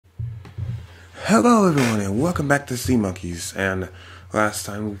Hello everyone and welcome back to Sea Monkeys. And last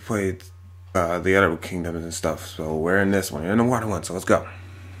time we played the other kingdoms and stuff, so we're in this one. We're in the water one, so let's go.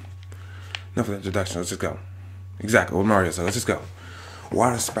 Enough of the introduction, let's just go. Exactly, with Mario, so let's just go.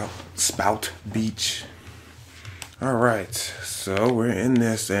 Water spout beach. Alright, so we're in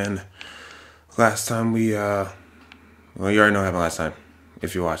this, and last time we well, you already know what happened last time,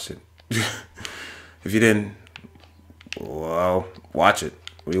 if you watched it. If you didn't, well, watch it.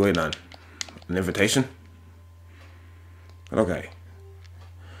 What are you waiting on? An invitation? Okay.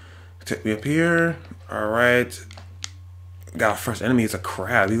 Take me up here. Alright. Got our first enemy. It's a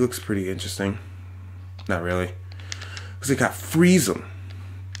crab. He looks pretty interesting. Not really. Because he got freeze him.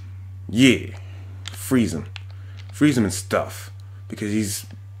 Yeah. Freeze him. Freeze him and stuff. Because he's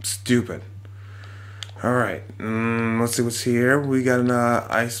stupid. Alright. Let's see what's here. We got an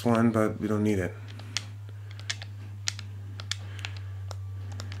ice one, but we don't need it.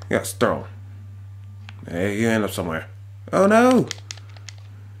 Yeah, throw him. Hey, you end up somewhere. Oh no!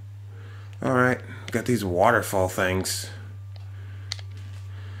 Alright, got these waterfall things.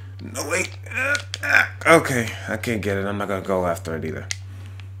 No, wait! Okay, I can't get it. I'm not gonna go after it either.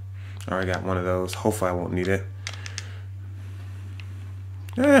 Alright, got one of those. Hopefully I won't need it.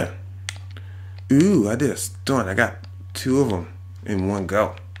 Yeah. Ooh, I did a stunt. I got 2 of them in one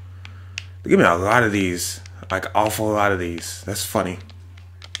go. They give me a lot of these. Like, awful lot of these. That's funny.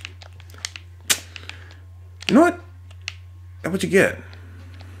 You know what? That's what you get.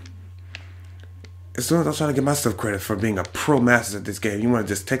 As soon as I'm trying to give myself credit for being a pro master at this game, you want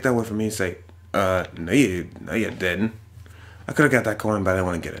to just take that away from me and say, no you didn't. I could have got that coin, but I didn't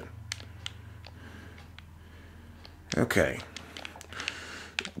want to get it. Okay.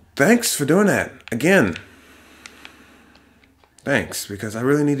 Thanks for doing that. Again. Thanks, because I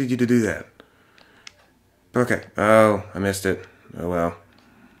really needed you to do that. Okay. Oh, I missed it. Oh well.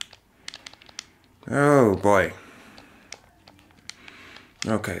 Oh boy.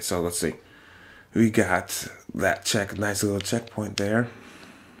 Okay, so let's see. We got that nice little checkpoint there.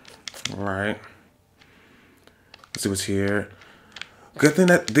 Alright. Let's see what's here. Good thing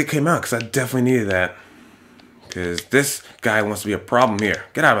that they came out, because I definitely needed that. Because this guy wants to be a problem here.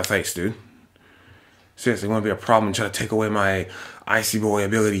 Get out of my face, dude. Seriously, want to be a problem and try to take away my Icy Boy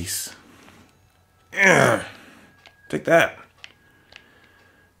abilities. Yeah. Take that.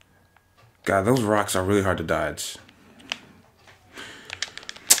 God, those rocks are really hard to dodge.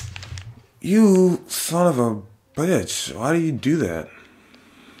 You son of a bitch. Why do you do that?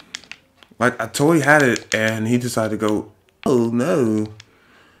 Like, I totally had it, and he decided to go, oh no.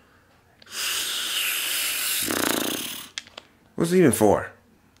 What's it even for?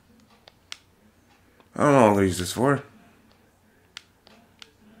 I don't know what I'm going to use this for.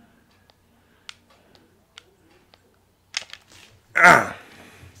 Ah!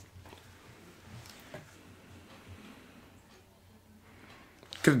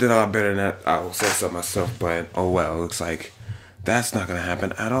 Could have done a lot better than that. I will say so myself, but oh well. Looks like that's not going to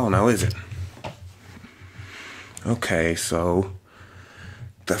happen at all now, is it? Okay, so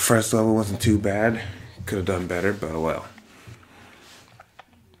the first level wasn't too bad. Could have done better, but oh well.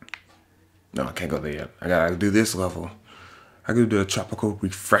 No, I can't go there yet. I gotta do this level. I gotta do a tropical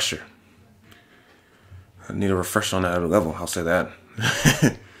refresher. I need a refresher on that other level, I'll say that.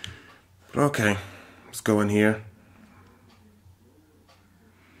 But okay, let's go in here.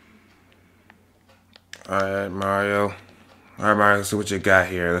 Alright, Mario. Alright, Mario, let's see what you got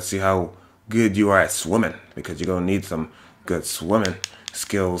here. Let's see how good you are at swimming, because you're gonna need some good swimming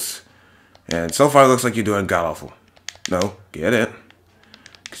skills. And so far, it looks like you're doing god-awful. No, get it.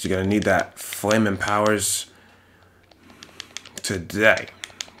 Because you're gonna need that flaming powers today.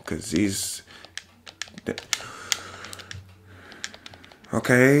 Because these...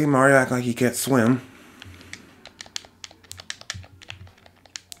 Okay, Mario acting like he can't swim.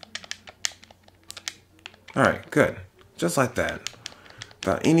 Alright, good. Just like that.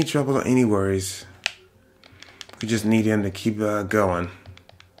 Without any trouble or any worries. We just need him to keep going.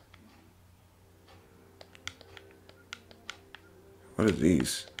 What are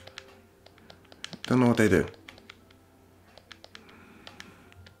these? Don't know what they do.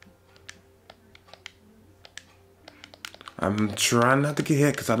 I'm trying not to get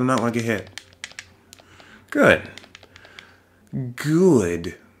hit because I do not want to get hit. Good.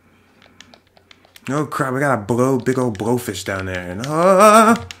 Good. Oh crap, I got a big old blowfish down there. And,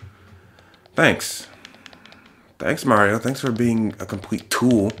 thanks. Thanks, Mario. Thanks for being a complete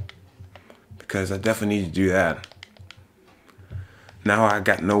tool. Because I definitely need to do that. Now I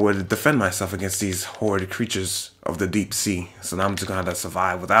got nowhere to defend myself against these horrid creatures of the deep sea. So now I'm just going to have to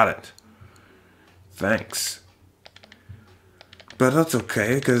survive without it. Thanks. But that's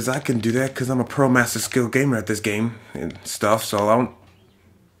okay, because I can do that because I'm a pro master skill gamer at this game and stuff, so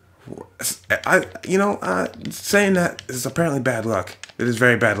saying that is apparently bad luck. It is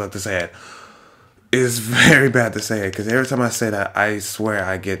very bad luck to say it. It is very bad to say it, because every time I say that, I swear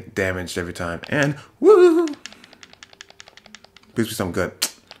I get damaged every time. And, woo! Please be something good.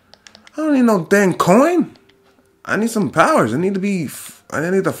 I don't need no dang coin. I need some powers. I need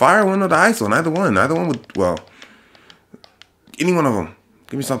the fire one or the ice one. Either one would, well, any one of them.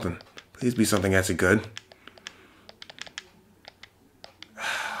 Give me something. Please be something actually good.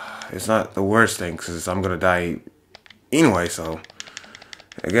 It's not the worst thing, because I'm going to die anyway, so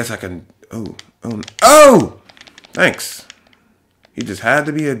I guess I can, oh! Thanks. He just had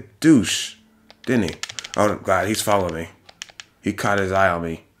to be a douche, didn't he? Oh, God, he's following me. He caught his eye on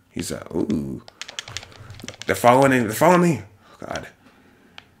me. He said, ooh. They're following me. They're following me. God.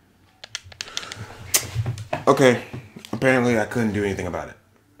 Okay. Apparently, I couldn't do anything about it.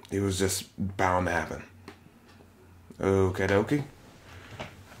 It was just bound to happen. Okay, dokie.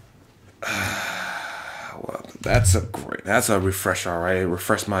 Well, that's a refresher, alright? It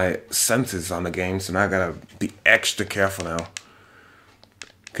refreshed my senses on the game, so now I gotta be extra careful now.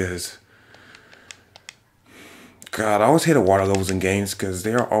 Because, God, I always hate the water levels in games because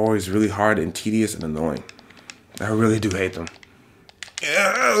they are always really hard and tedious and annoying. I really do hate them.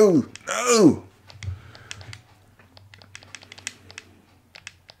 No! No!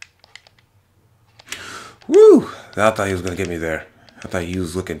 Woo! I thought he was going to get me there. I thought he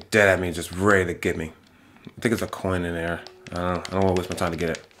was looking dead at me, just ready to get me. I think it's a coin in there. I don't want to waste my time to get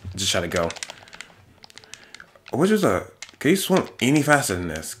it. Just try to go. Can you swim any faster than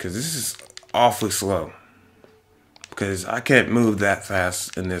this? Because this is awfully slow. Because I can't move that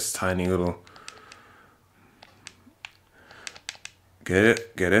fast in this tiny little... Get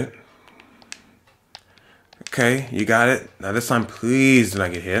it? Get it? Okay, you got it. Now this time, please do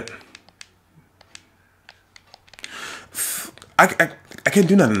not get hit. I can't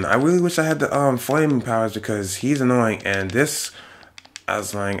do nothing. I really wish I had the flame powers because he's annoying, and this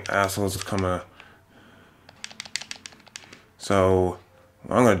annoying assholes is coming. So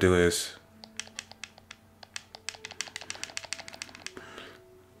what I'm gonna do is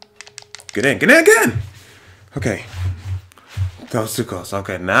get in again. Okay, that was too close.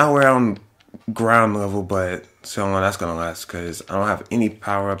 Okay, now we're on ground level, but so long that's gonna last because I don't have any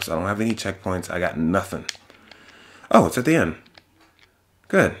power ups. I don't have any checkpoints. I got nothing. Oh, it's at the end.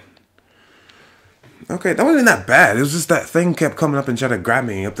 Good. Okay, that wasn't that bad. It was just that thing kept coming up and trying to grab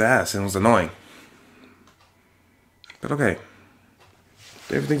me up the ass, and it was annoying. But okay.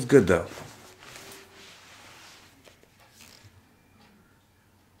 Everything's good, though.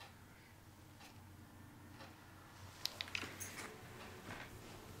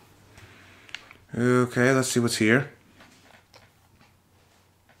 Okay, let's see what's here.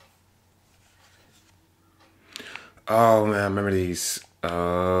 Oh, man, I remember these.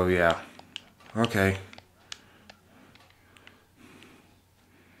 Oh, yeah. Okay.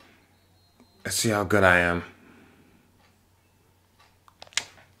 Let's see how good I am.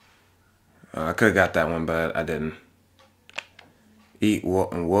 I could have got that one, but I didn't. Eat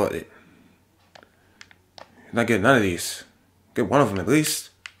what and what it. Not getting none of these. Get one of them at least.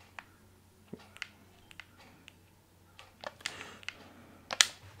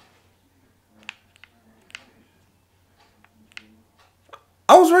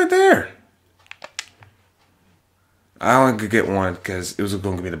 I was right there. I only could get one because it was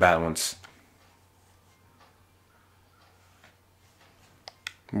going to be the bad ones.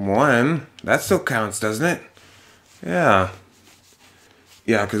 One? That still counts, doesn't it? Yeah.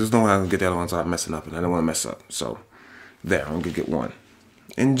 Yeah, because there's no way I can get the other ones without messing up, and I don't want to mess up. So, there, I'm going to get one.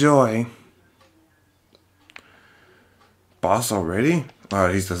 Enjoy. Boss already? Oh,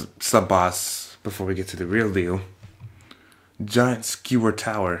 he's the sub-boss before we get to the real deal. Giant skewer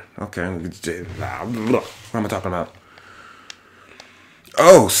tower. Okay. What am I talking about?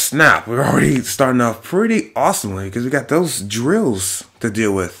 Oh, snap. We're already starting off pretty awesomely because we got those drills to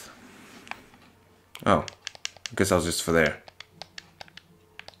deal with. Oh. I guess that was just for there.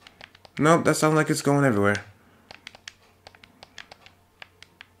 Nope, that sounds like it's going everywhere.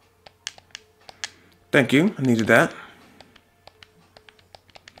 Thank you. I needed that.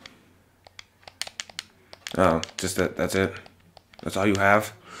 Oh, just that. That's it. That's all you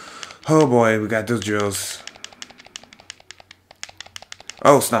have? Oh boy, we got those drills.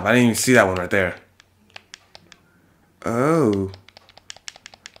 Oh, snap. I didn't even see that one right there. Oh.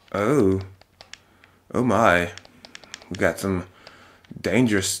 Oh. Oh my. We got some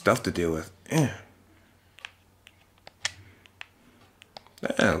dangerous stuff to deal with.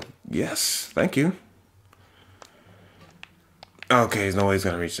 Oh, yes. Thank you. Okay, there's no way he's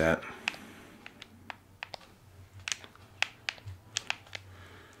gonna reach that.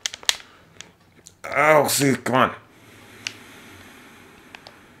 Oh, see, come on.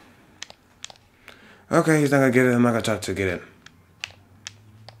 Okay, he's not gonna get it. I'm not gonna try to get it.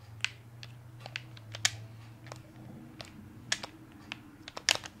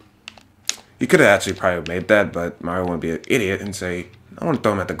 He could have actually probably made that, but Mario wouldn't be an idiot and say, I want to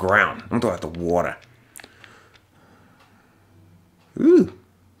throw him at the ground. I'm going to throw him at the water. Ooh.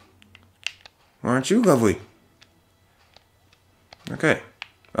 Aren't you lovely? Okay.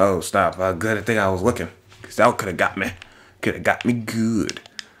 Oh, stop. Good. I think I was looking. Because that could have got me. Could have got me good.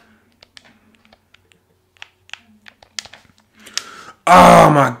 Oh,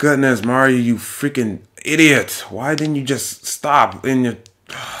 my goodness. Mario, you freaking idiot. Why didn't you just stop in your...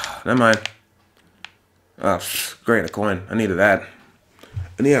 Never mind. Oh, great. A coin. I needed that.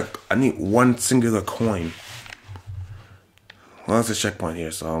 I need one singular coin. Well, it's a checkpoint here,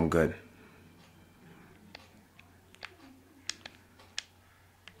 so I'm good.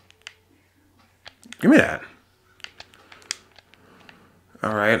 Give me that.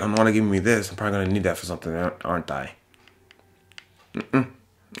 Alright, I want to give me this. I'm probably going to need that for something, aren't I?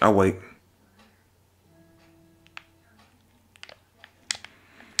 I'll wait.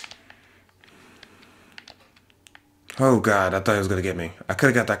 Oh god, I thought he was going to get me. I could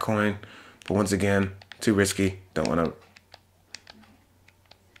have got that coin, but once again, too risky. Don't want to...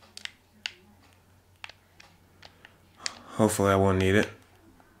 Hopefully I won't need it.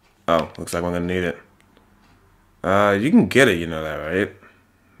 Oh, looks like I'm going to need it. You can get it, you know that, right?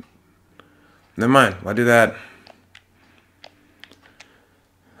 Never mind, why do that?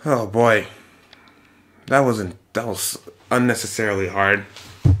 Oh boy. That was unnecessarily hard.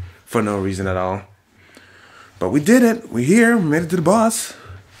 For no reason at all. But we did it. We're here. We made it to the boss.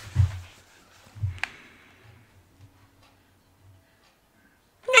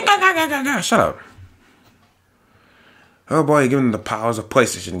 Shut up. Oh boy, giving him the powers of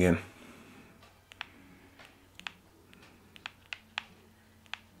PlayStation again.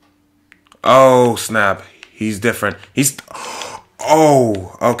 Oh snap. He's different.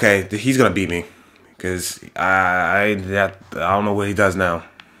 Oh, okay. He's gonna beat me. Because I don't know what he does now.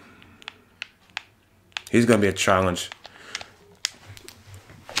 He's gonna be a challenge.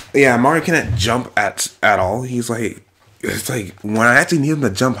 Yeah, Mario can't jump at all. He's like, it's like when I actually need him to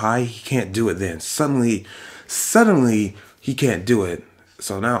jump high, he can't do it. Then suddenly he can't do it.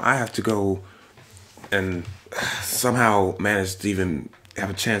 So now I have to go and somehow manage to even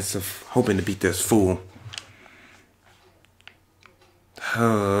have a chance of hoping to beat this fool.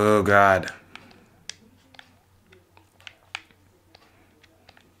 Oh god.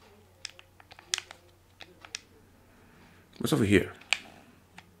 What's over here?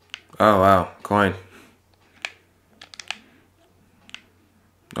 Oh wow, coin.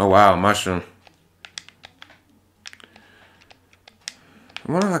 Oh wow, mushroom.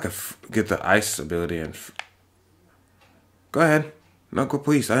 I wonder if I could get the ice ability and... Go ahead. No, go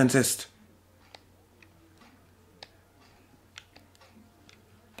please, I insist.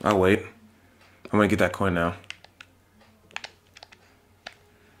 I'll wait. I'm gonna get that coin now.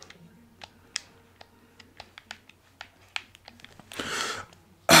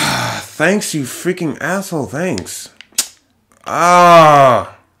 Thanks, you freaking asshole. Thanks.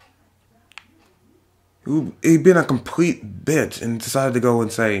 Ah. He'd been a complete bitch and decided to go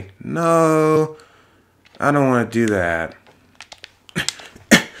and say, no, I don't want to do that.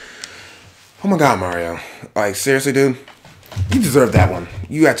 Oh my god, Mario. Like, seriously, dude? You deserve that one.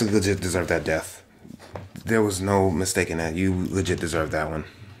 You actually legit deserve that death. There was no mistake in that. You legit deserve that one.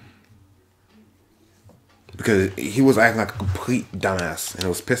 Because he was acting like a complete dumbass and it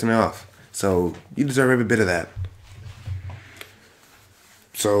was pissing me off. So, you deserve every bit of that.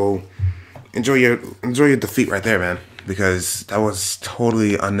 So, enjoy your defeat right there, man. Because that was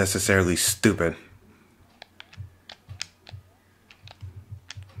totally unnecessarily stupid.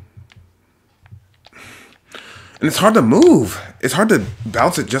 And it's hard to move. It's hard to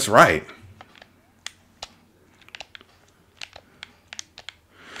bounce it just right.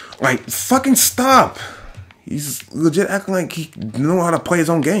 Like, fucking stop. He's legit acting like he knows how to play his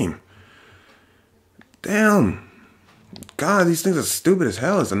own game. Damn. God, these things are stupid as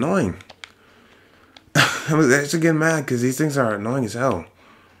hell. It's annoying. I was actually getting mad because these things are annoying as hell.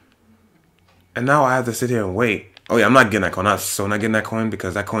 And now I have to sit here and wait. Oh yeah, I'm not getting that coin. I'm so not getting that coin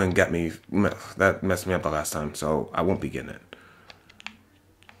because that coin got me. That messed me up the last time. So I won't be getting it.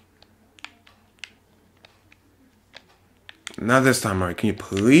 Now this time, Mario, can you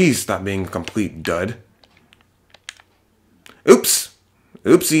please stop being a complete dud? Oops.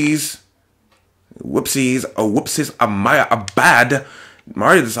 Oopsies. Whoopsie. Whoopsies. Whoopsies. A bad.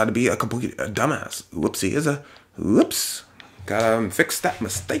 Mario decided to be a complete dumbass. Whoopsie. Whoops. Gotta fix that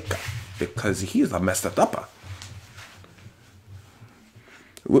mistake. Because he is a messed up.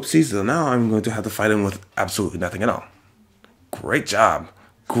 Whoopsies. So now I'm going to have to fight him with absolutely nothing at all. Great job.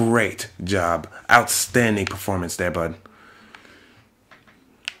 Great job. Outstanding performance there, bud.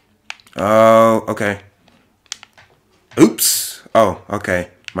 Oh, okay. Oops. Oh, okay.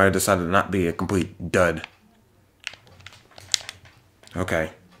 Mario decided to not be a complete dud.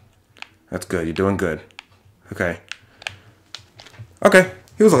 Okay. That's good. You're doing good. Okay. Okay.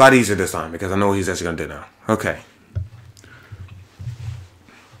 It was a lot easier this time because I know what he's actually going to do now. Okay.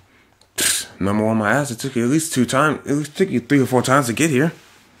 Number one, my ass. It took you at least 2 times. It took you 3 or 4 times to get here.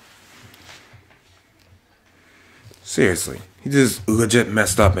 Seriously. He just legit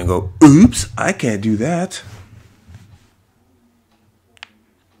messed up and go, oops, I can't do that.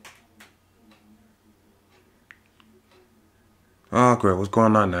 Oh, great. What's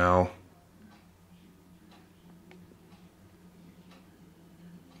going on now?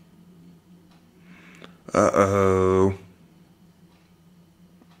 Uh-oh.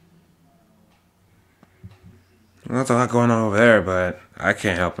 Well, that's a lot going on over there, but I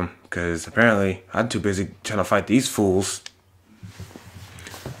can't help him because apparently I'm too busy trying to fight these fools.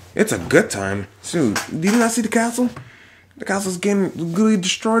 It's a good time. Shoot, did you not see the castle? The castle's getting really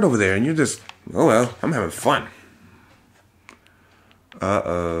destroyed over there, and you're just, oh well, I'm having fun.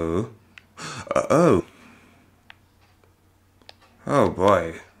 Uh-oh. Uh-oh. Oh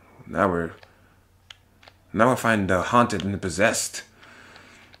boy. Now we're finding the haunted and the possessed.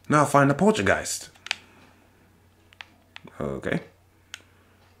 Now I'll find the poltergeist. Okay.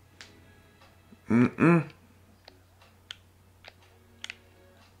 I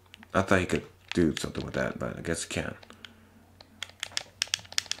thought you could do something with that, but I guess you can't.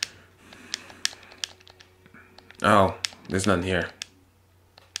 Oh, there's nothing here.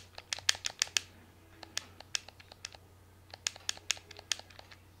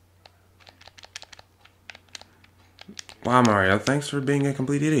 Wow, Mario, thanks for being a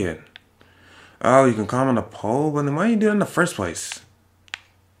complete idiot. Oh, you can climb on a pole? But then why did you do it in the first place?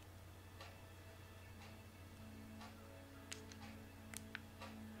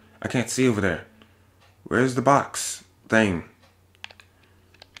 I can't see over there. Where's the box thing?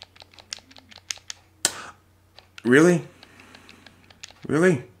 Really?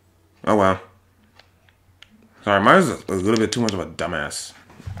 Really? Oh, wow. Sorry, Mario's a little bit too much of a dumbass.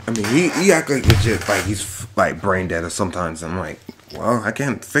 I mean, he acts like legit, like he's like brain dead or sometimes. I'm like, well, I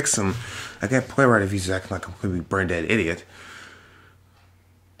can't fix him. I can't play right if he's acting like a completely brain dead idiot.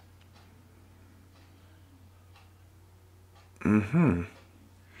 Oh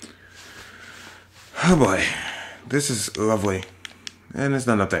boy, this is lovely, and there's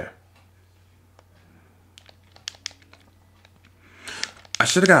none up there. I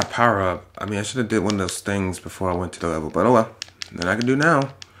should have got a power up. I mean, I should have did one of those things before I went to the level, but oh well. Then I can do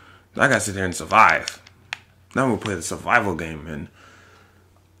now. I gotta sit there and survive. Now I'm gonna play the survival game, and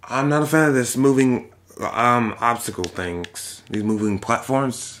I'm not a fan of this moving obstacle things. These moving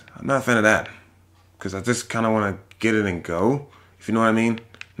platforms. I'm not a fan of that. Because I just kind of want to get it and go. If you know what I mean.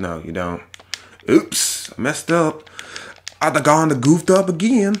 No, you don't. Oops. I messed up. I've gone to goofed up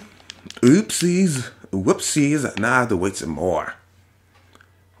again. Oopsies. Whoopsies. Now I have to wait some more.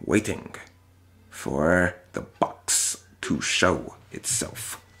 Waiting for the box to show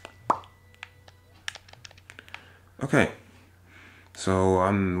itself. Okay. So what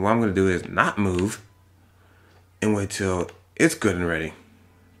I'm going to do is not move and wait till it's good and ready.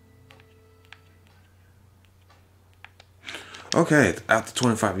 Okay, after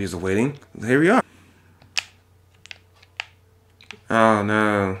 25 years of waiting, here we are. Oh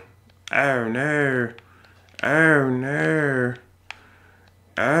no. Oh no. Oh no.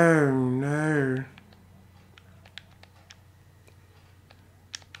 Oh no.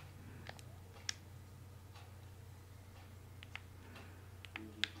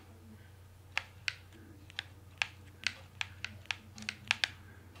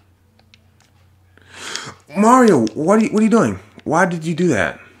 Mario, what are you doing? Why did you do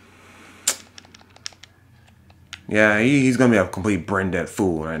that? Yeah, he's gonna be a complete brain dead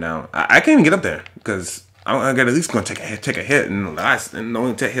fool right now. I can't even get up there because I got at least gonna take a hit, and the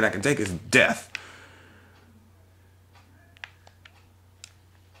only hit I can take is death.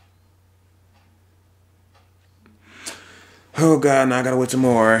 Oh god, now I gotta wait some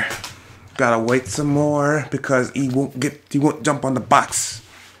more. Gotta wait some more because he won't jump on the box.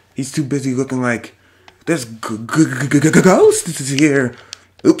 He's too busy looking like there's ghosts here.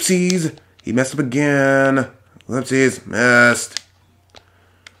 Oopsies. He messed up again. Whoopsies. Messed.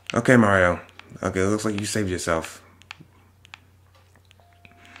 Okay, Mario. Okay, it looks like you saved yourself.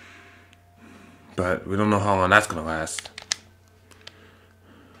 But we don't know how long that's gonna last.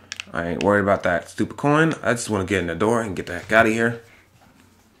 I ain't worried about that stupid coin. I just want to get in the door and get the heck out of here.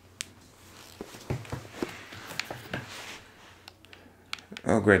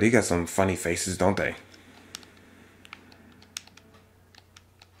 Oh great, they got some funny faces, don't they?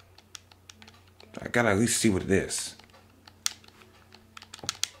 I gotta at least see what it is.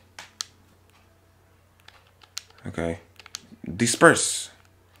 Okay. Disperse.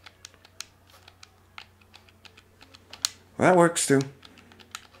 Well, that works too.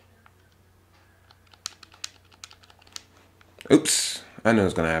 Oops. I knew it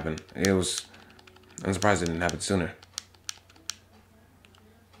was gonna happen. I'm surprised it didn't happen sooner.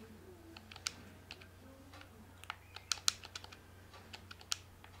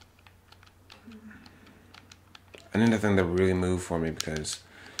 I need that thing to really move for me because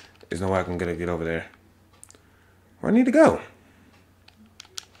there's no way I can get over there. Where I need to go?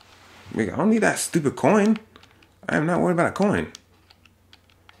 I don't need that stupid coin. I am not worried about a coin.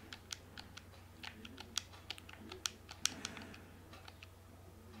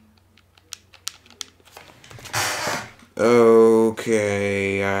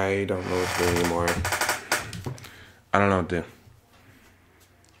 Okay, I don't know what to do anymore. I don't know what to do.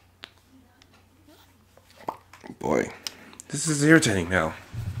 Boy, this is irritating now.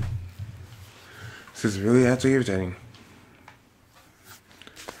 This is really actually irritating.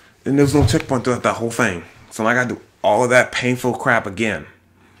 And there's no checkpoint throughout that whole thing. So I gotta do all of that painful crap again.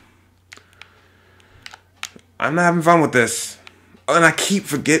 I'm not having fun with this. Oh, and I keep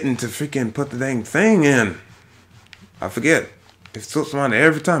forgetting to freaking put the dang thing in. I forget. It slips my mind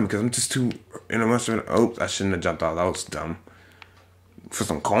every time because I'm just too interested. Oh, I shouldn't have jumped off. That was dumb. For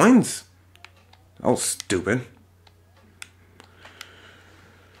some coins? That was stupid.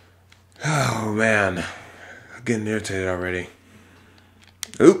 Oh man, I'm getting irritated already.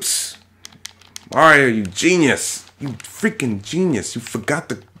 Oops. Mario, you genius. You freaking genius. You forgot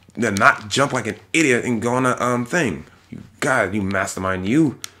to not jump like an idiot and go on a thing. You mastermind,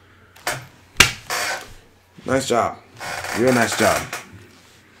 you. Nice job. Real nice job.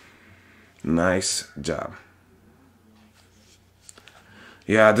 Nice job.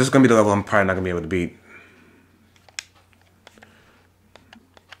 Yeah, this is gonna be the level I'm probably not gonna be able to beat.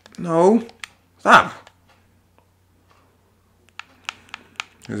 No. Stop.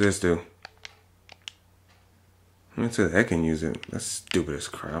 What does this do? Let me see if I can use it. That's stupid as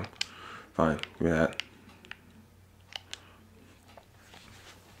crap. Fine, give me that.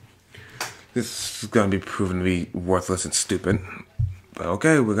 This is gonna be proven to be worthless and stupid. But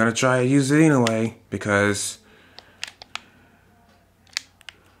okay, we're gonna try to use it anyway, because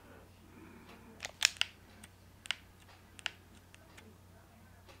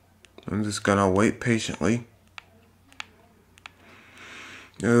I'm just gonna wait patiently.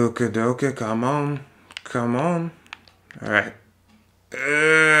 Okay, come on. Come on. Alright.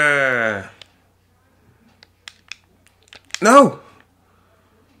 No!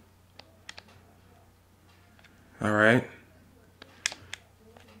 Alright.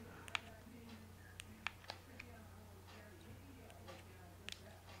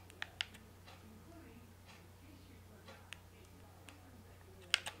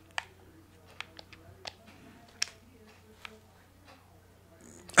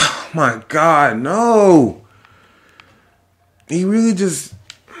 Oh my God, no! He really just...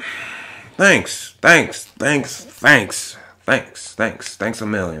 Thanks a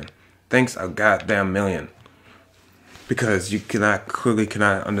million. Thanks a goddamn million. Because you clearly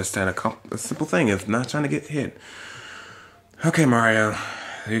cannot understand a simple thing of not trying to get hit. Okay, Mario.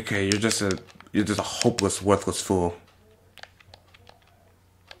 Okay, you're just a hopeless, worthless fool.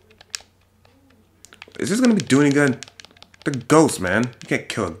 Is this gonna be doing any good? The ghost, man. You can't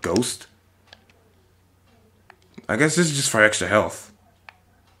kill a ghost. I guess this is just for extra health.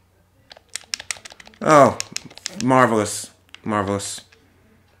 Oh, marvelous. Marvelous.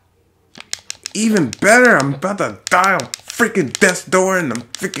 Even better, I'm about to die on freaking death's door and I'm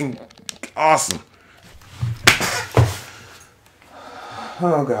freaking awesome.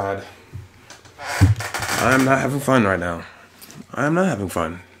 Oh God. I'm not having fun right now. I'm not having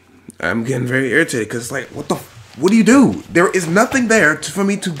fun. I'm getting very irritated because like, what do you do? There is nothing there for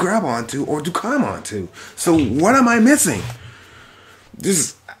me to grab onto or to climb onto. So what am I missing?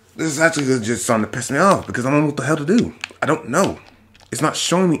 This is actually just starting to piss me off because I don't know what the hell to do. I don't know. It's not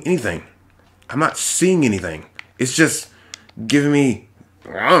showing me anything. I'm not seeing anything. It's just giving me,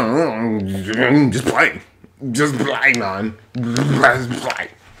 I don't know, just play. Just play, man. Just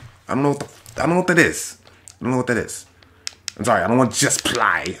play. I don't know what that is. I don't know what that is. I'm sorry, I don't want to just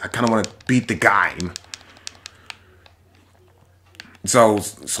play. I kind of want to beat the game. So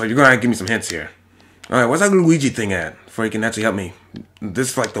you're gonna give me some hints here. All right, where's that Luigi thing at? Before you can actually help me.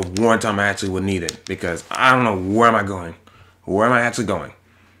 This is like the one time I actually would need it because I don't know where am I going. Where am I actually going?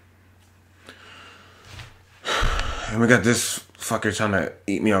 And we got this fucker trying to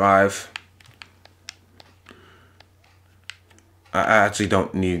eat me alive. I actually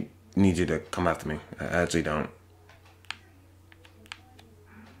don't need you to come after me. I actually don't.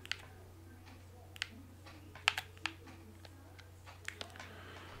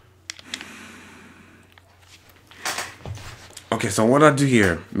 Okay, so what do I do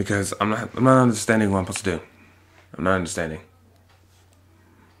here? Because I'm not understanding what I'm supposed to do. I'm not understanding.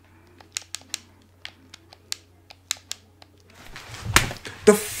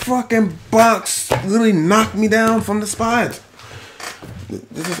 The fucking box literally knocked me down from the spot.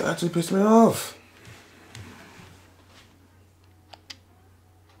 This is actually pissed me off.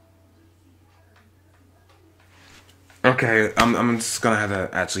 Okay, I'm just gonna have to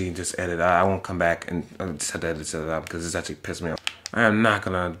actually just edit. I won't come back and I just have to edit it out because this actually pissed me off. I am not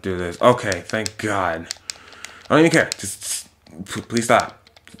gonna do this. Okay, thank God. I don't even care. Just please stop.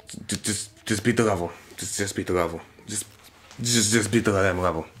 Just beat the level. Just beat the level. Just beat the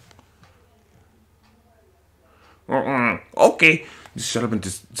level. Okay. Just shut up and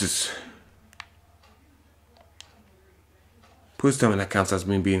just. Please tell me that counts as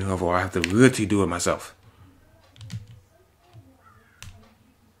me being level, or I have to literally do it myself.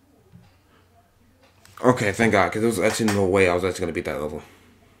 Okay, thank God, because there was actually no way I was actually gonna beat that level.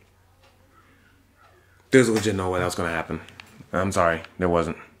 There's legit no way that was gonna happen. I'm sorry, there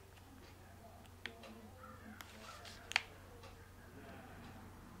wasn't.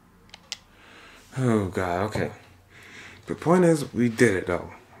 Oh God, okay. The point is, we did it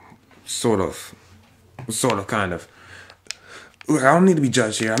though. Sort of, kind of. Look, I don't need to be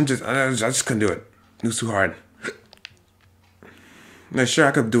judged here. I just couldn't do it. It was too hard. Now, sure,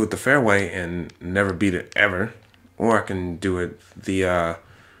 I could do it the fair way and never beat it ever, or I can do it the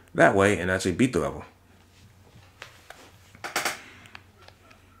that way and actually beat the level.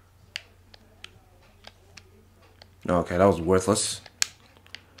 Okay, that was worthless.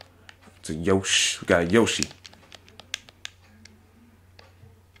 It's a Yoshi. We got a Yoshi.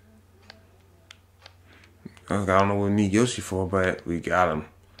 Okay, I don't know what we need Yoshi for, but we got him.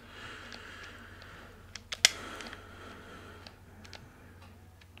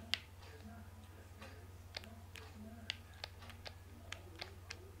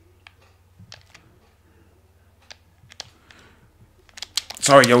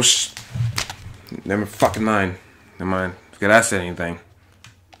 Sorry, Yoshi. Never fucking mind. Never mind. Forget I said anything.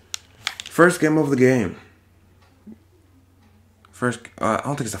 First game of the game. First, I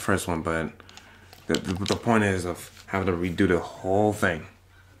don't think it's the first one, but the point is of having to redo the whole thing.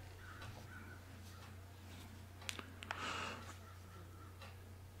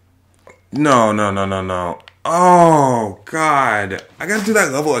 No. Oh, God. I gotta do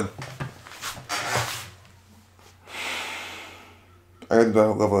that level. I gotta do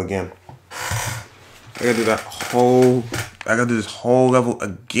that level again. I gotta do this whole level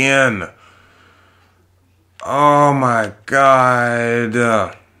again. Oh my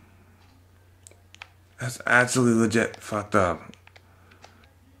God. That's actually legit fucked up.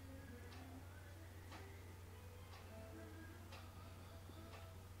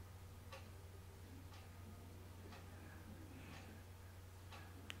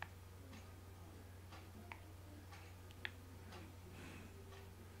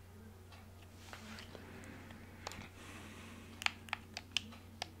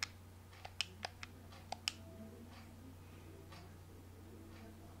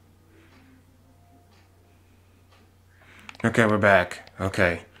 Okay, we're back.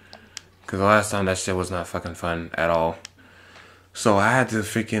 Okay. Because the last time that shit was not fucking fun at all. So I had to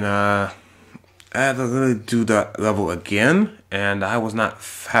freaking, I had to really do the level again. And I was not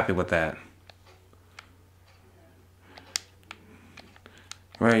happy with that.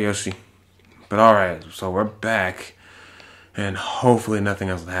 Right, Yoshi. But alright, so we're back. And hopefully nothing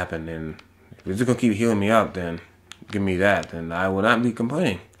else will happen. And if you're just gonna keep healing me up, then give me that. Then I will not be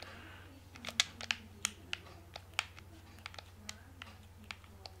complaining.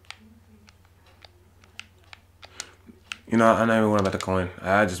 You know, I'm not even worried about the coin.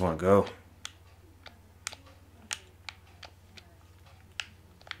 I just want to go.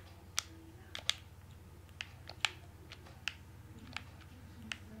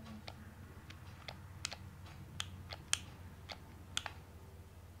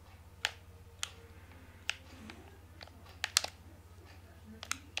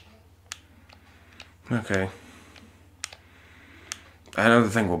 Okay. another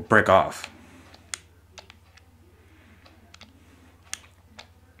thing will break off.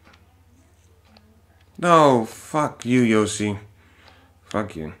 No, fuck you, Yoshi.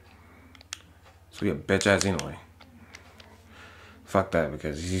 Fuck you. So you a bitch ass anyway. Fuck that,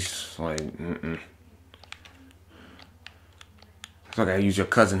 because he's like, Fuck, I use your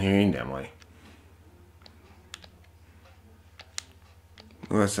cousin here any damn way.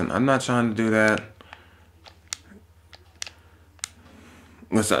 Listen, I'm not trying to do that.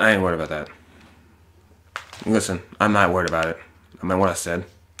 Listen, I ain't worried about that. Listen, I'm not worried about it. I mean what I said.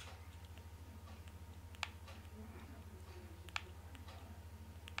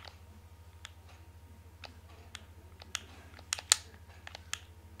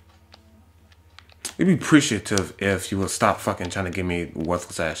 You'd be appreciative if you would stop fucking trying to give me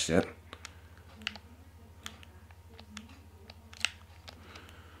worthless ass shit.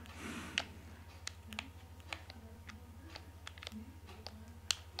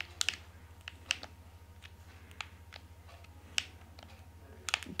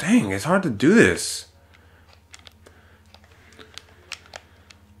 Dang, it's hard to do this.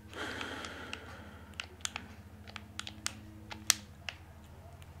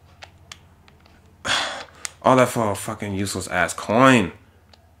 All that for a fucking useless ass coin.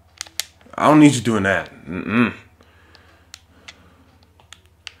 I don't need you doing that.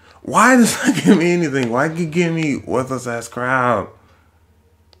 Why does that give me anything? Why can you give me worthless ass crowd?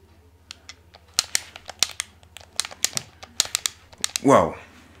 Whoa.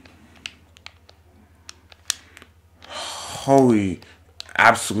 Holy,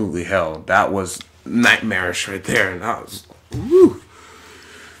 absolutely hell. That was nightmarish right there. And that was, woo.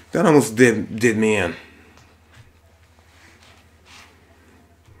 That almost did me in.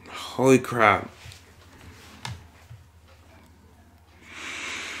 Holy crap.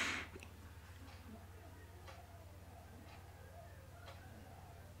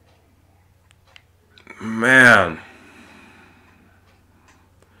 Man.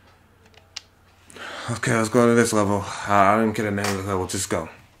 Okay, let's go to this level. I don't get a name of the level. Just go.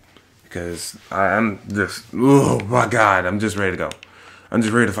 Because I'm just, oh my god, I'm just ready to go. I'm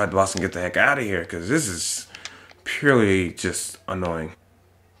just ready to fight the boss and get the heck out of here. Because this is purely just annoying.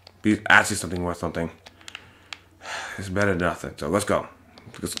 Be actually something worth something. It's better than nothing. So let's go.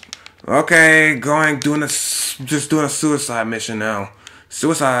 Okay, doing a suicide mission now.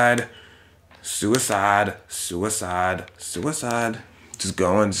 Suicide. Just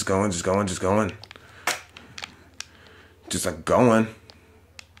going. Just like going.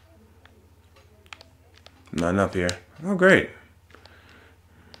 Nothing up here. Oh, great.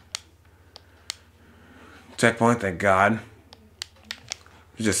 Checkpoint, thank God.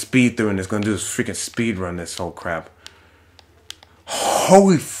 You just speed through and it's gonna do this freaking speed run, this whole crap.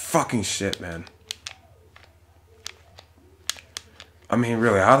 Holy fucking shit, man. I mean,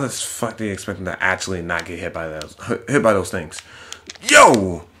 really, how the fuck do you expect them to actually not get hit by those things?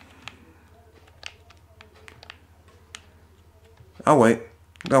 Yo! I'll wait.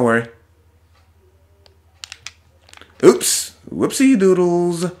 Don't worry. Oops. Whoopsie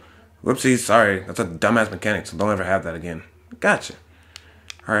doodles. Whoopsie, sorry. That's a dumbass mechanic, so don't ever have that again. Gotcha.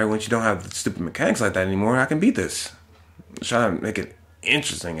 Alright, once you don't have stupid mechanics like that anymore, I can beat this. Try to make it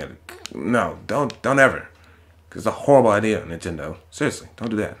interesting. No, don't ever. Because it's a horrible idea, Nintendo. Seriously,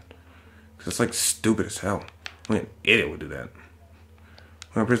 don't do that. Because it's like stupid as hell. Only an idiot would do that.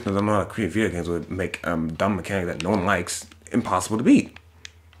 One person that doesn't know how to create video games would make dumb mechanic that no one likes impossible to beat.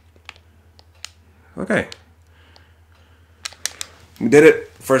 Okay. We did it.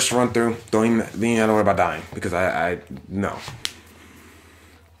 First run through. Don't even worry about dying. Because no.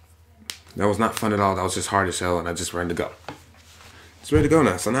 That was not fun at all. That was just hard as hell and I just ready to go. It's ready to go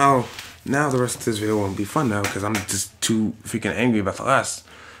now. So now the rest of this video won't be fun now because I'm just too freaking angry about the last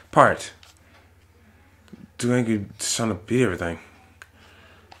part. Too angry just trying to beat everything.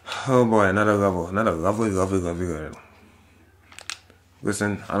 Oh boy, another level. Another lovely level.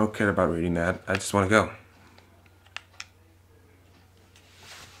 Listen, I don't care about reading that. I just want to go.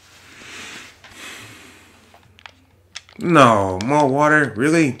 No, more water?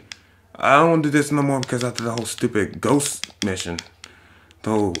 Really? I don't want to do this no more because after the whole stupid ghost mission. The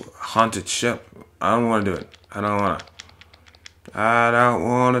whole haunted ship. I don't want to do it. I don't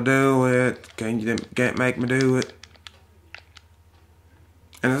want to do it. Can't make me do it.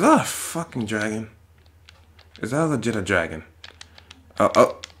 And is that a fucking dragon? Is that legit a dragon?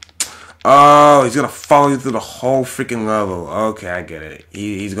 Oh, he's gonna follow you through the whole freaking level. Okay, I get it.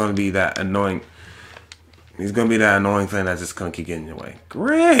 He's gonna be that annoying. He's gonna be that annoying thing that's just gonna keep getting in your way.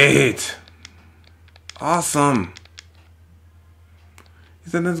 Great! Awesome! He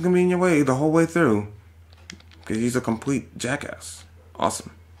said that's gonna be in your way the whole way through. Because he's a complete jackass.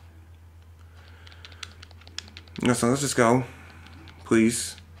 Awesome. So let's just go.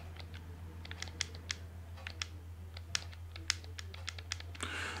 Please.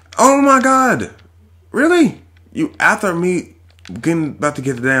 Oh my god! Really? You, after me about to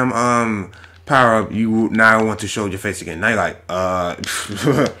get the damn power up, you now want to show your face again. Now you're like,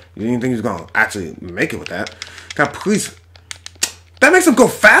 you didn't think he was gonna actually make it with that. God, please. That makes him go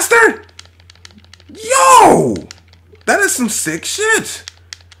faster? Yo! That is some sick shit.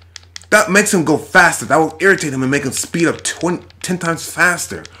 That makes him go faster. That will irritate him and make him speed up 10 times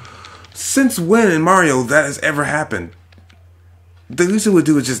faster. Since when in Mario that has ever happened? The least it would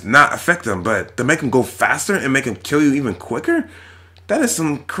do is just not affect him, but to make him go faster and make him kill you even quicker? That is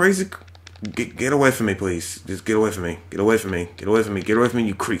some crazy... Get away from me, please. Just get away from me. Get away from me. Get away from me. Get away from me,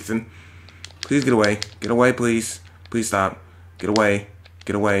 you cretin. Please get away. Get away, please. Please stop. Get away.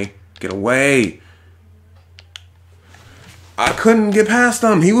 Get away. Get away. I couldn't get past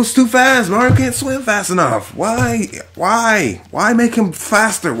him. He was too fast. Mario can't swim fast enough. Why? Why? Why make him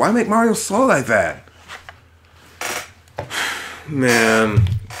faster? Why make Mario slow like that? Man.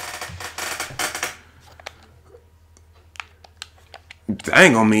 I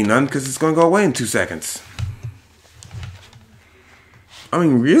ain't gonna mean nothing because it's gonna go away in 2 seconds. I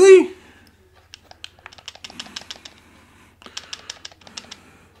mean, really?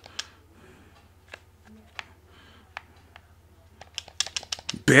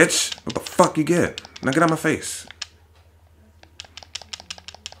 Bitch, what the fuck you get? Now get out of my face.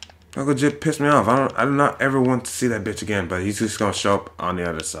 That legit pissed me off. I do not ever want to see that bitch again, but he's just gonna show up on the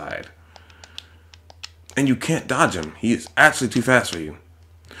other side. And you can't dodge him. He is actually too fast for you.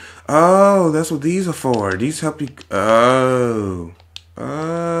 Oh, that's what these are for. These help you. Oh.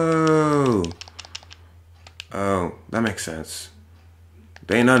 Oh. Oh, that makes sense.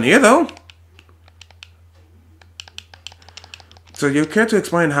 There ain't nothing here, though. So you care to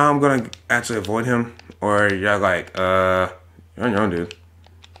explain how I'm gonna actually avoid him? Or you're like, you're on your own, dude.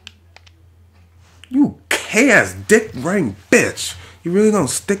 You K-ass dick-riding bitch. You really gonna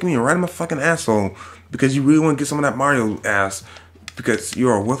stick me right in my fucking asshole because you really want to get some of that Mario ass because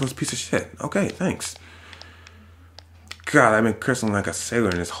you're a worthless piece of shit. Okay, thanks. God, I've been cursing like a sailor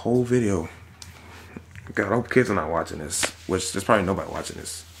in this whole video. God, I hope kids are not watching this. Which, there's probably nobody watching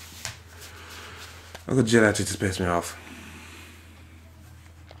this. I legit actually just pissed me off.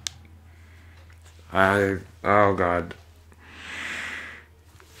 Oh God.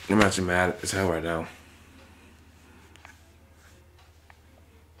 I'm actually mad as hell right now.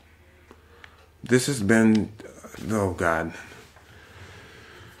 This has been, oh God.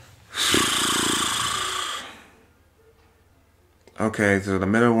 Okay, so the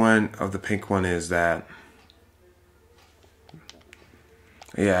middle one of the pink one is that.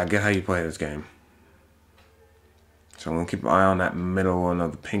 Yeah, I get how you play this game. So I'm gonna keep an eye on that middle one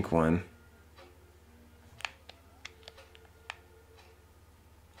of the pink one.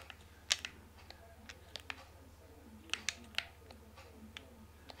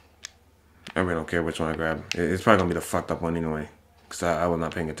 I really don't care which one I grab. It's probably gonna be the fucked up one anyway. Because I was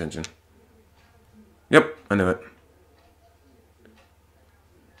not paying attention. Yep, I knew it.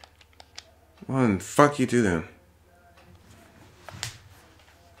 Well, then fuck you too then.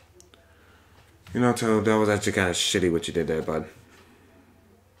 You know, Toad, that was actually kind of shitty what you did there, bud.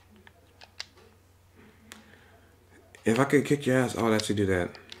 If I could kick your ass, I would actually do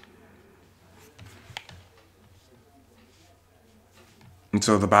that. And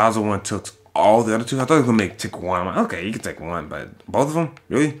so the Bowser one took all the other two. I thought it was gonna take one. I'm like, okay, you can take one, but both of them?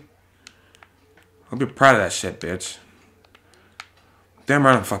 Really? I'll be proud of that shit, bitch. Damn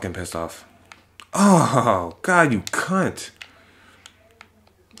right I'm fucking pissed off. Oh, God, you cunt.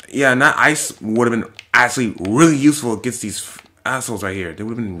 Yeah, and that ice would have been actually really useful against these assholes right here. They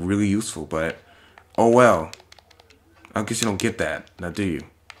would have been really useful, but oh well. I guess you don't get that, now do you?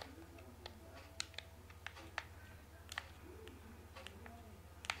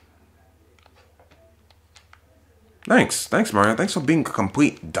 Thanks Mario. Thanks for being a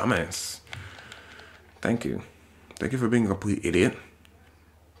complete dumbass. Thank you. Thank you for being a complete idiot.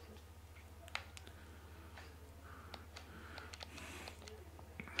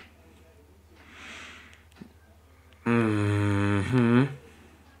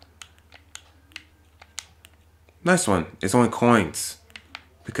 Nice one. It's only coins.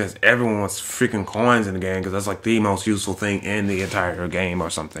 Because everyone wants freaking coins in the game because that's like the most useful thing in the entire game or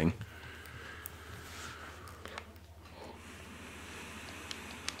something.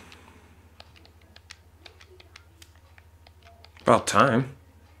 About time.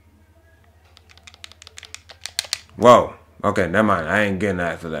 Whoa. Okay, never mind. I ain't getting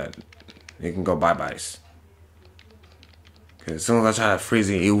that for that. You can go bye-byes. Because as soon as I tried to freeze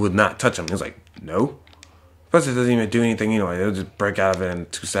it, it would not touch him. He was like, no. Plus, it doesn't even do anything anyway. It'll just break out of it in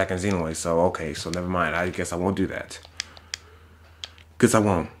 2 seconds anyway. So, okay. So, never mind. I guess I won't do that. Because I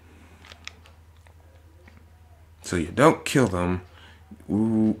won't. So, you don't kill them.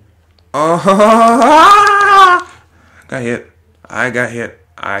 Ooh. Oh! Got hit. I got hit.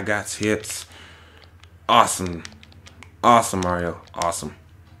 I got hits. Awesome. Awesome, Mario. Awesome.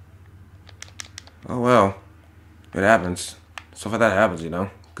 Oh, well. It happens. Stuff like that happens, you know.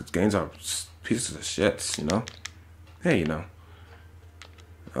 Because games are pieces of shit, you know. Hey, you know.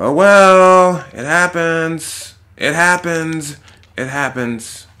 Oh, well. It happens. It happens. It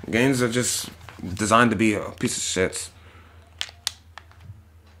happens. Games are just designed to be a piece of shit.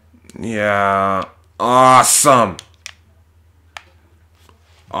 Yeah. Awesome.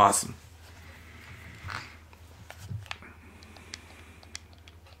 Awesome.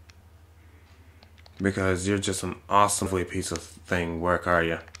 Because you're just an awesome piece of thing. Work, are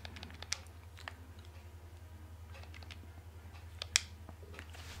you?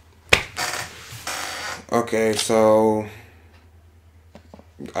 Okay, so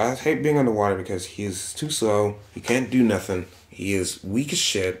I hate being underwater because he's too slow. He can't do nothing. He is weak as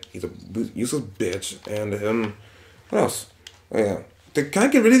shit. He's a useless bitch. And what else? Oh yeah. Can I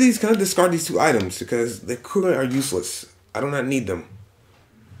get rid of these? Can I discard these 2 items because they clearly are useless? I do not need them.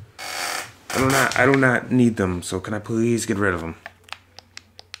 I do not need them. So can I please get rid of them?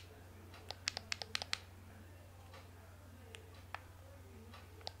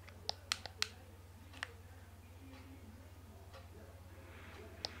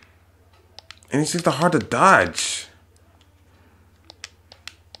 And it's just hard to dodge.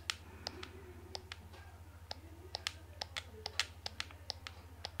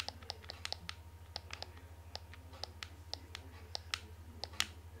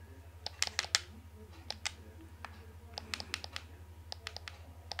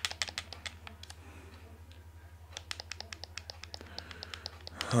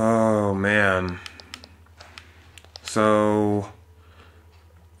 Oh, man. So,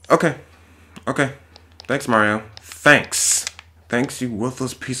 okay. Okay. Thanks, Mario. Thanks. Thanks, you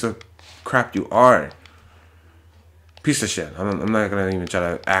worthless piece of crap you are. Piece of shit. I'm not going to even try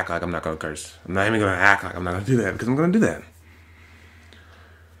to act like I'm not going to curse. I'm not even going to act like I'm not going to do that because I'm going to do that.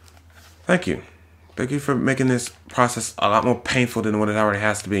 Thank you. Thank you for making this process a lot more painful than what it already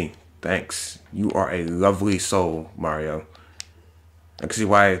has to be. Thanks. You are a lovely soul, Mario. I can see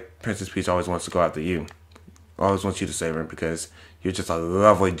why Princess Peach always wants to go after you. Always wants you to save her because you're just a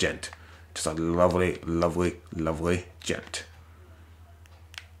lovely gent. Just a lovely, lovely, lovely gent.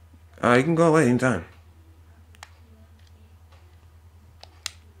 You can go away anytime.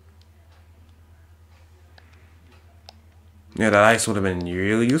 Yeah, that ice would have been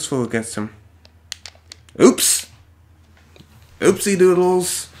really useful against him. Oops! Oopsie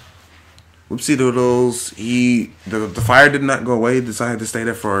doodles. Whoopsie doodles. The fire did not go away. He decided to stay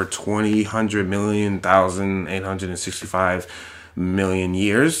there for 865 million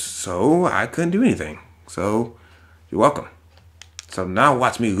years. So I couldn't do anything. So you're welcome. So now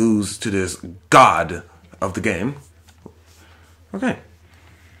watch me lose to this god of the game. Okay.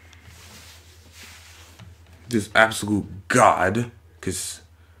 This absolute god. Because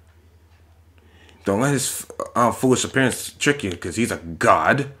don't let his foolish appearance trick you. Because he's a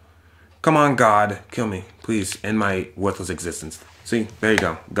god. Come on, God, kill me. Please, end my worthless existence. See, there you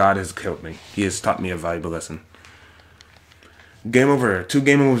go. God has killed me. He has taught me a valuable lesson. Game over. 2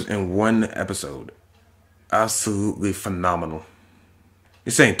 game overs in 1 episode. Absolutely phenomenal.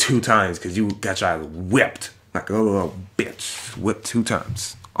 You're saying 2 times because you got your ass whipped. Like a little bitch. Whipped 2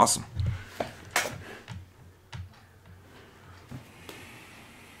 times. Awesome.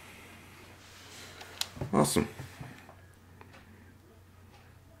 Awesome.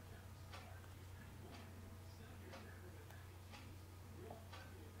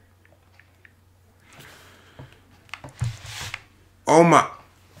 Oh my.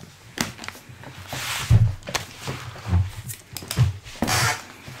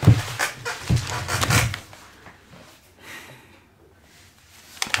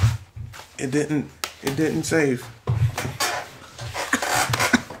 It didn't save.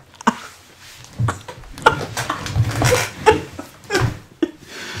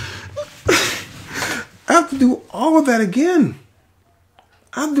 I have to do all of that again.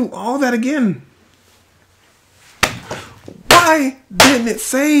 I'll do all that again. Why didn't it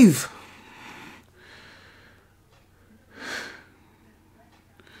save?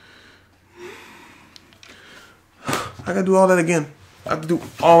 I gotta do all that again. I have to do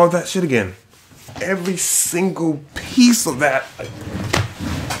all of that shit again. Every single piece of that.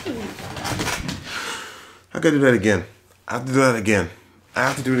 I gotta do that again. I have to do that again. I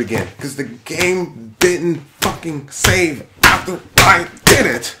have to do it again. Because the game didn't fucking save after I did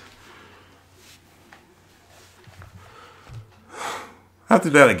it. I have to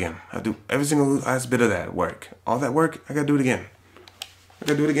do that again. I have to do every single last bit of that work. All that work, I gotta do it again. I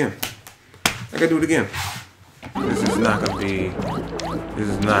gotta do it again. I gotta do it again. This is not gonna be easy. This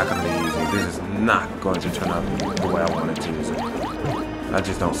is not going to turn out the way I want it to. I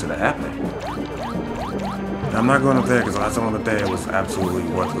just don't see that happening. I'm not going up there because last time I went up there it was absolutely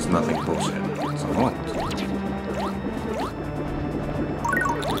worthless, nothing bullshit. So I won't.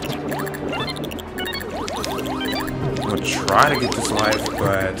 I'm gonna try to get this life,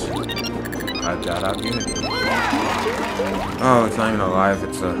 but I doubt I'll get it. Oh, it's not even a life,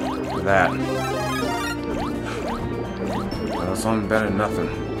 it's a that. Well, something better than nothing.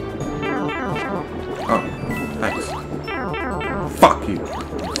 Oh, thanks. Fuck you.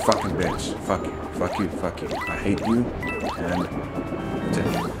 Fucking bitch. Fuck you. Fuck you. Fuck you. I hate you. And that's it.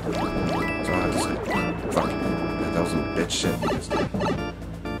 That's all I have to say. Fuck you. That was some bitch shit you just did.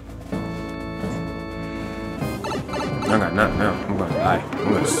 I got nothing now. I'm gonna die.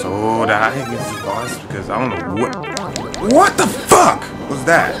 I'm gonna so die against this boss because I don't know what. What the fuck was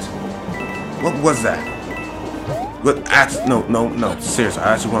that? What was that? What? No. Seriously,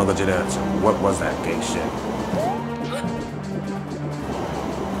 I actually want a legit answer. What was that gay shit?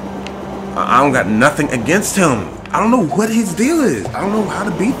 I don't got nothing against him. I don't know what his deal is. I don't know how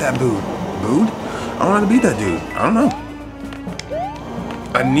to beat that dude. I don't know how to beat that dude. I don't know.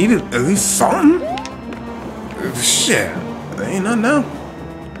 I needed at least something. Shit. There ain't nothing now.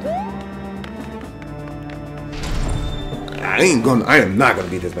 I am not gonna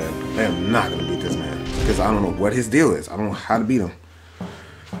beat this man. I am not gonna beat this man. Because I don't know what his deal is. I don't know how to beat him.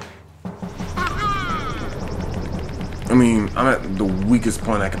 I mean, I'm at the weakest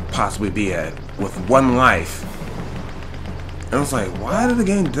point I could possibly be at with one life. And I was like, why did the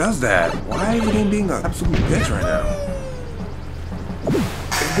game does that? Why is the game being an absolute bitch right now?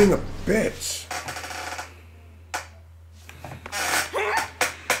 It's being a bitch.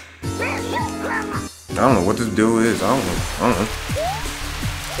 I don't know what this deal is. I don't know.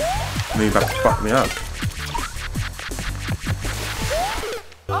 I mean, you about to fuck me up.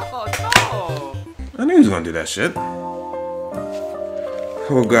 Oh no! I knew he was gonna do that shit.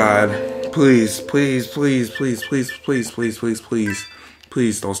 Oh God. Please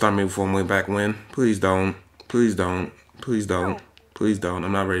don't start me before I'm way back when. Please don't. I'm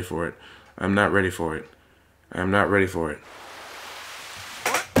not ready for it. I'm not ready for it.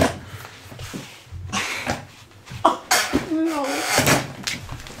 No.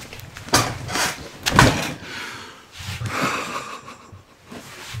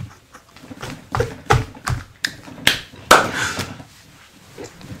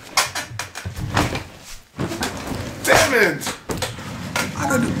 Damn it! I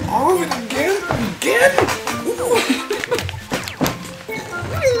gotta do all of it again?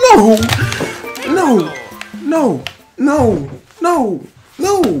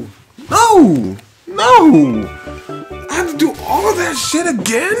 No! I have to do all of that shit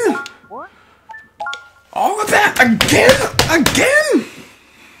again? What? All of that again?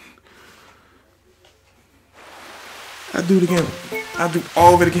 I'll do it again. I'll do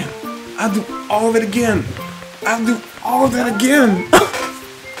all of it again. I'll do all of that again.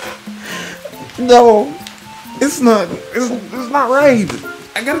 No. It's not right.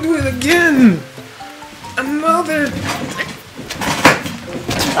 I gotta do it again. Another.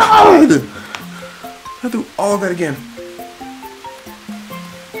 God. I'll do all of that again.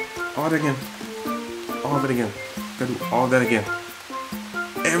 All of it again. Gotta do all of that again.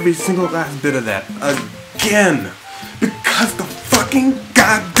 Every single last bit of that again. Because the fucking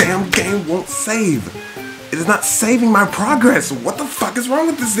goddamn game won't save. It is not saving my progress. What the fuck is wrong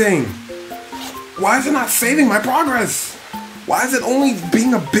with this thing? Why is it not saving my progress? Why is it only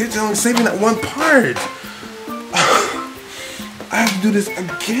being a bitch and only saving that one part? I have to do this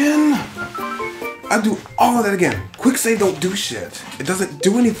again. I'll do all of that again. Quick save don't do shit. It doesn't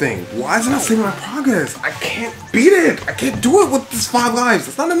do anything. Why is it not saving my progress? I can't beat it. I can't do it with this 5 lives.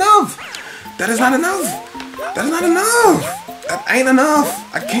 That's not enough. That is not enough. That is not enough. That ain't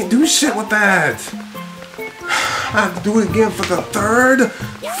enough. I can't do shit with that. I have to do it again for the 3rd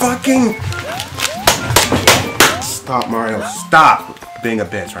fucking... Stop, Mario. Stop being a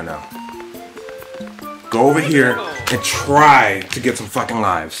bitch right now. Go over here and try to get some fucking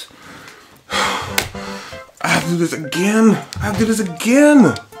lives. I have to do this again.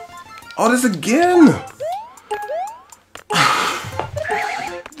 All this again.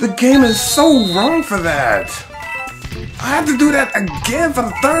 The game is so wrong for that. I have to do that again for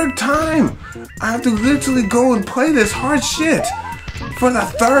the third time. I have to literally go and play this hard shit for the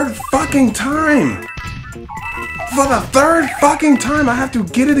third fucking time. For the third fucking time, I have to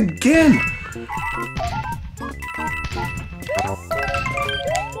get it again.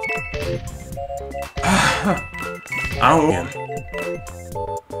 I don't win.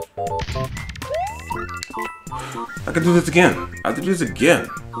 I can do this again. I have to do this again.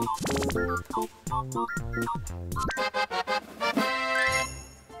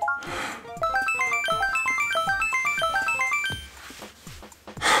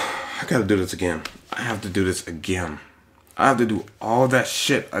 I gotta do this again. I have to do this again. I have to do all that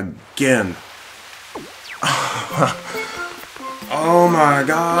shit again. Oh my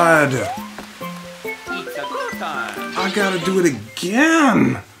god. I gotta do it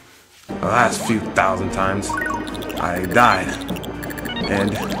again. The last few thousand times I died.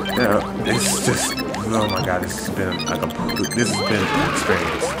 And you know, it's just, oh my god, this has been an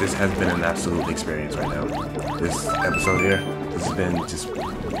experience. This has been an absolute experience right now. This episode here, this has been just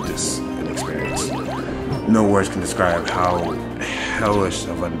an experience. No words can describe how hellish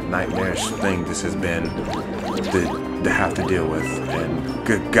of a nightmarish thing this has been to have to deal with. And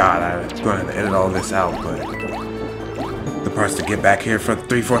good god, I'm going to have to edit all this out, but the parts to get back here for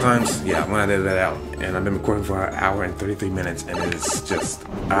 3-4 times, yeah, I'm going to edit that out. And I've been recording for an hour and 33 minutes, and it's just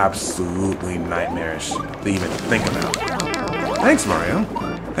absolutely nightmarish to even think about. Thanks, Mario.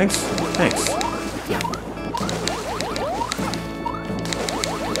 Thanks.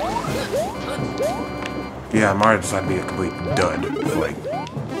 Yeah, Mario decided to be a complete dud for like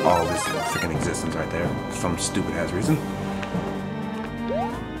all this freaking existence right there. For some stupid ass reason.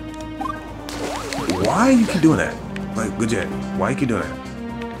 Why you keep doing that? Like legit, why you keep doing that?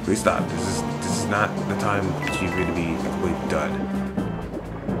 Please stop. This is not the time that you really be a complete dud.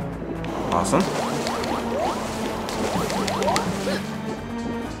 Awesome.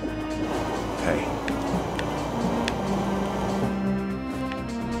 Hey.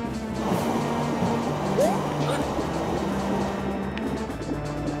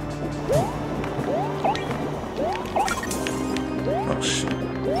 Oh shit.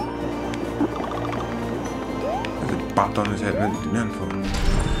 Bopped on his head and didn't do nothing for him.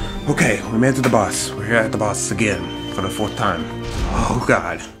 Okay, we made it to the boss. We're here at the boss again for the 4th time. Oh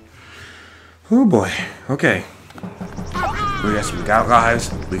god. Oh boy. Okay. Yes, we got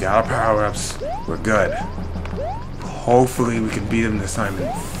lives, we got our power-ups, we're good. Hopefully we can beat him this time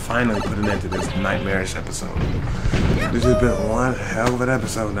and finally put an end to this nightmarish episode. This has been one hell of an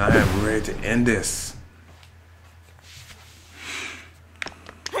episode and I am ready to end this.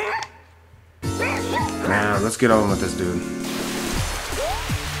 Now, let's get on with this dude.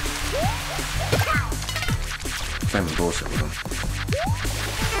 Same bullshit with him.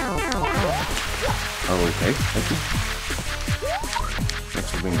 Oh, okay. Thank you. Thanks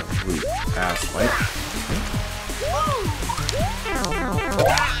for being a complete ass fight.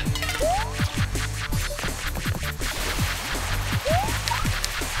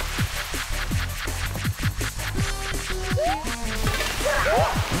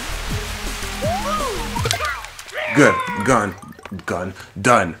 Good.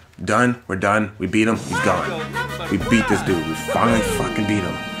 Done. We're done. We beat him. He's gone. We beat this dude. We finally fucking beat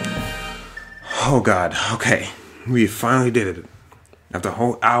him. Oh god. Okay. We finally did it. After a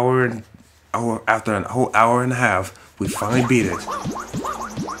whole hour and a half, we finally beat it.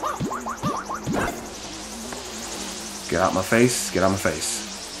 Get out my face. Get out my face.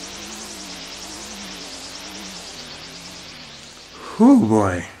 Whew,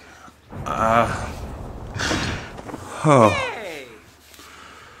 boy. Oh.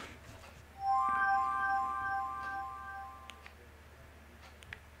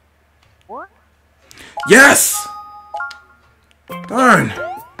 What? Yes! Darn.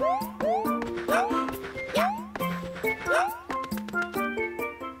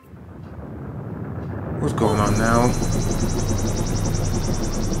 What's going on now?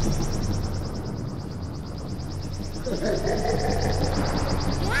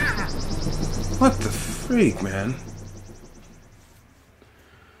 What the freak, man?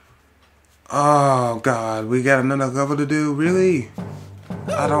 Oh god, we got another level to do? Really?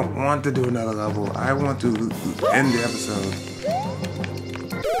 I don't want to do another level. I want to end the episode.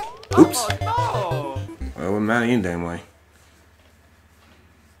 Oops. Oh, no. Well, it wouldn't matter any damn way.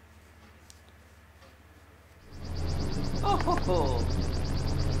 Oh.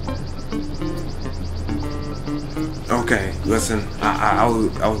 Okay, listen, I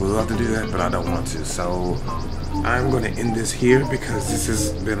would love to do that, but I don't want to. So I'm going to end this here because this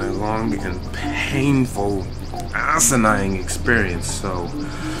has been a long and painful, asinine experience. So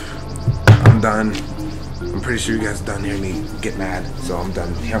I'm done. I'm I'm pretty sure you guys done hearing me get mad, so I'm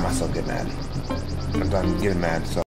done hearing myself get mad. I'm done getting mad, so.